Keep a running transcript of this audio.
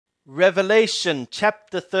Revelation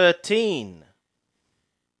chapter 13.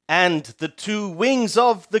 And the 2 wings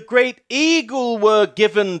of the great eagle were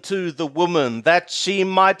given to the woman, that she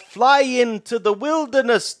might fly into the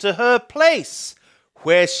wilderness to her place,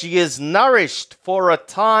 where she is nourished for a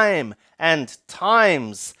time and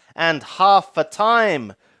times and half a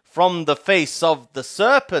time from the face of the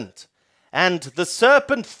serpent. And the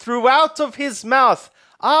serpent threw out of his mouth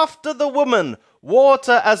after the woman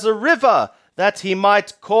water as a river, that he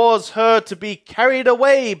might cause her to be carried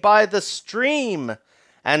away by the stream.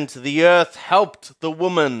 And the earth helped the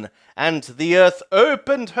woman, and the earth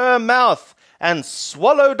opened her mouth, and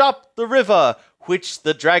swallowed up the river which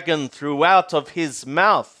the dragon threw out of his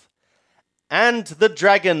mouth. And the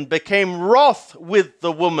dragon became wroth with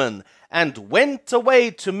the woman, and went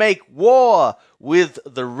away to make war with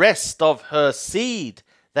the rest of her seed,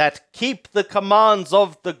 that keep the commands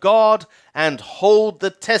of the God, and hold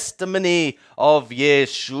the testimony of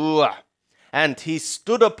Yeshua. And he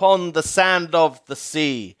stood upon the sand of the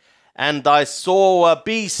sea, and I saw a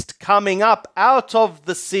beast coming up out of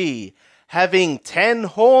the sea, having 10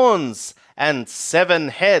 horns and 7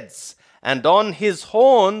 heads, and on his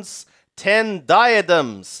horns 10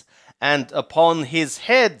 diadems, and upon his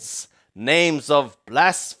heads names of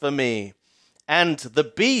blasphemy. And the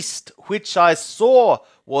beast which I saw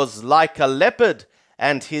was like a leopard,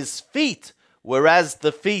 and his feet were as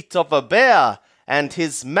the feet of a bear, and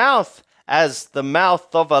his mouth as the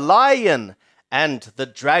mouth of a lion. And the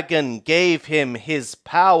dragon gave him his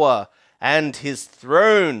power, and his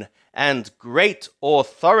throne, and great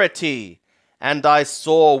authority. And I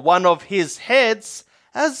saw one of his heads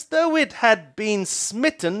as though it had been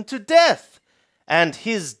smitten to death, and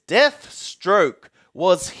his death stroke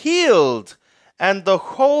was healed. And the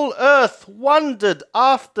whole earth wondered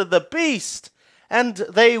after the beast, and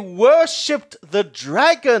they worshipped the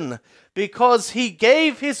dragon, because he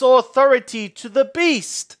gave his authority to the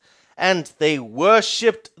beast. And they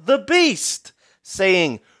worshipped the beast,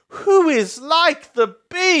 saying, "Who is like the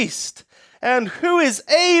beast? And who is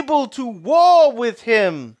able to war with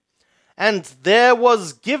him?" And there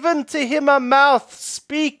was given to him a mouth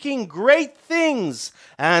speaking great things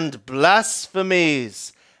and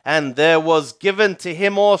blasphemies. And there was given to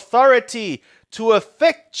him authority to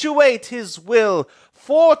effectuate his will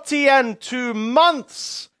 42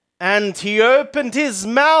 months. And he opened his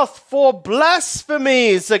mouth for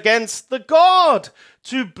blasphemies against the God,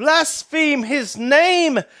 to blaspheme his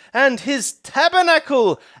name and his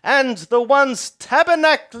tabernacle, and the ones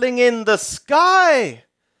tabernacling in the sky.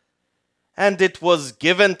 And it was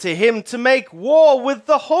given to him to make war with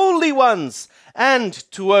the holy ones, and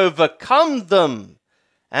to overcome them.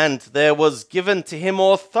 And there was given to him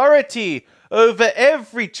authority over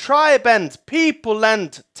every tribe and people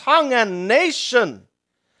and tongue and nation.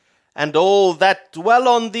 And all that dwell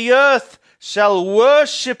on the earth shall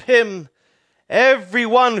worship him, every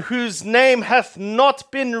one whose name hath not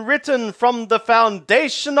been written from the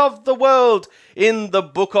foundation of the world in the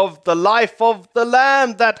book of the life of the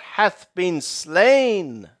Lamb that hath been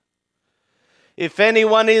slain. If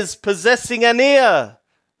anyone is possessing an ear,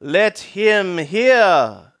 let him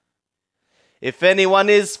hear. If anyone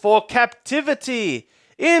is for captivity,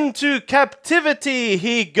 into captivity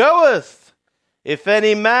he goeth. If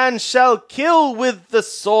any man shall kill with the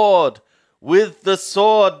sword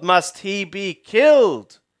must he be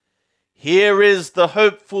killed. Here is the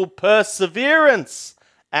hopeful perseverance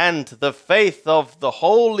and the faith of the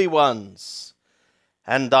holy ones.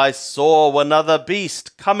 And I saw another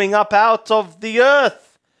beast coming up out of the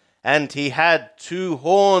earth, and he had 2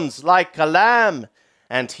 horns like a lamb,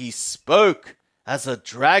 and he spoke as a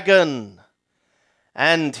dragon.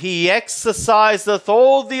 And he exerciseth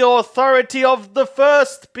all the authority of the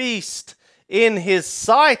first beast in his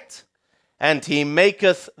sight, and he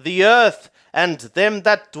maketh the earth and them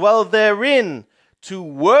that dwell therein to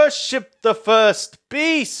worship the first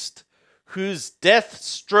beast, whose death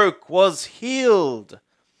stroke was healed.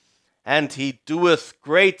 And he doeth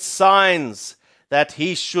great signs, that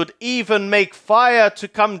he should even make fire to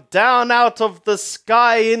come down out of the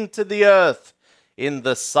sky into the earth in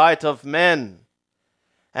the sight of men.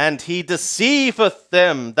 And he deceiveth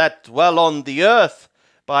them that dwell on the earth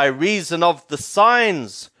by reason of the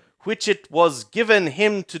signs which it was given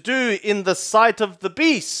him to do in the sight of the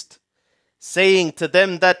beast, saying to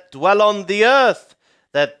them that dwell on the earth,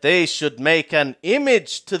 that they should make an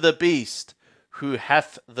image to the beast, who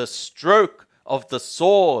hath the stroke of the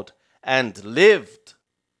sword, and lived.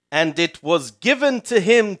 And it was given to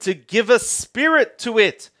him to give a spirit to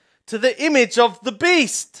it, to the image of the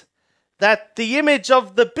beast, that the image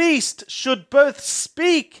of the beast should both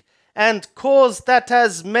speak and cause that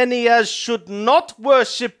as many as should not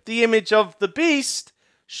worship the image of the beast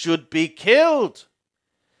should be killed.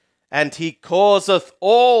 And he causeth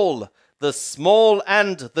all, the small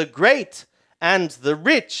and the great, and the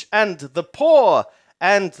rich and the poor,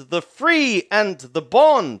 and the free and the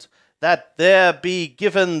bond, that there be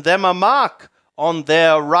given them a mark on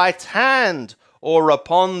their right hand, or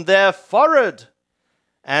upon their forehead,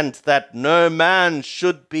 and that no man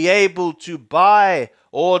should be able to buy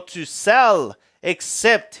or to sell,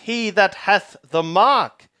 except he that hath the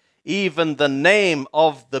mark, even the name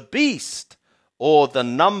of the beast, or the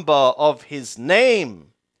number of his name.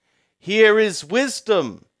 Here is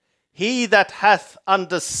wisdom. He that hath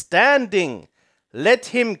understanding, let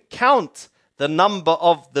him count the number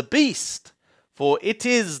of the beast, for it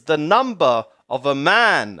is the number of a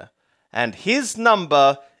man, and his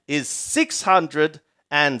number is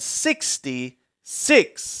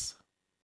 666.